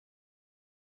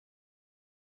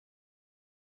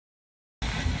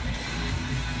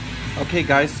Okay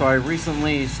guys, so I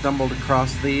recently stumbled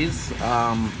across these.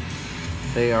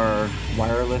 They are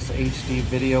wireless HD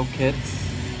video kits.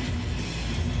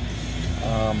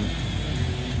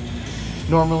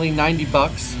 Normally 90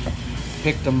 bucks.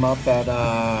 Picked them up at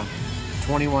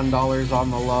 $21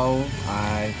 on the low.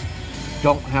 I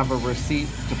don't have a receipt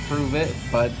to prove it,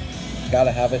 but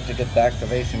gotta have it to get the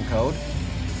activation code.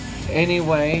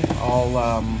 Anyway,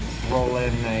 I'll roll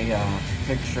in a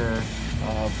picture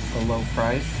of the low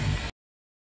price.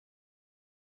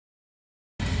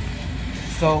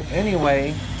 So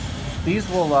anyway, these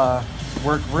will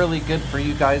work really good for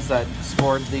you guys that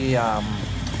stored the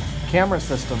camera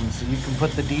systems. You can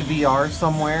put the DVR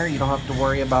somewhere. You don't have to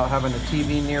worry about having a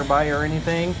TV nearby or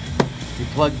anything. You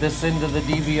plug this into the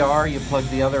DVR, you plug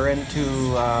the other into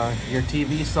your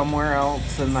TV somewhere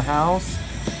else in the house,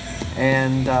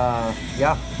 and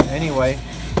yeah, anyway,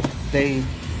 they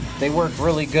work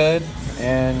really good,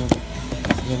 and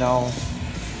you know,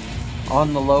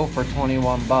 on the low for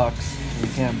 21 bucks, you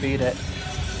can't beat it.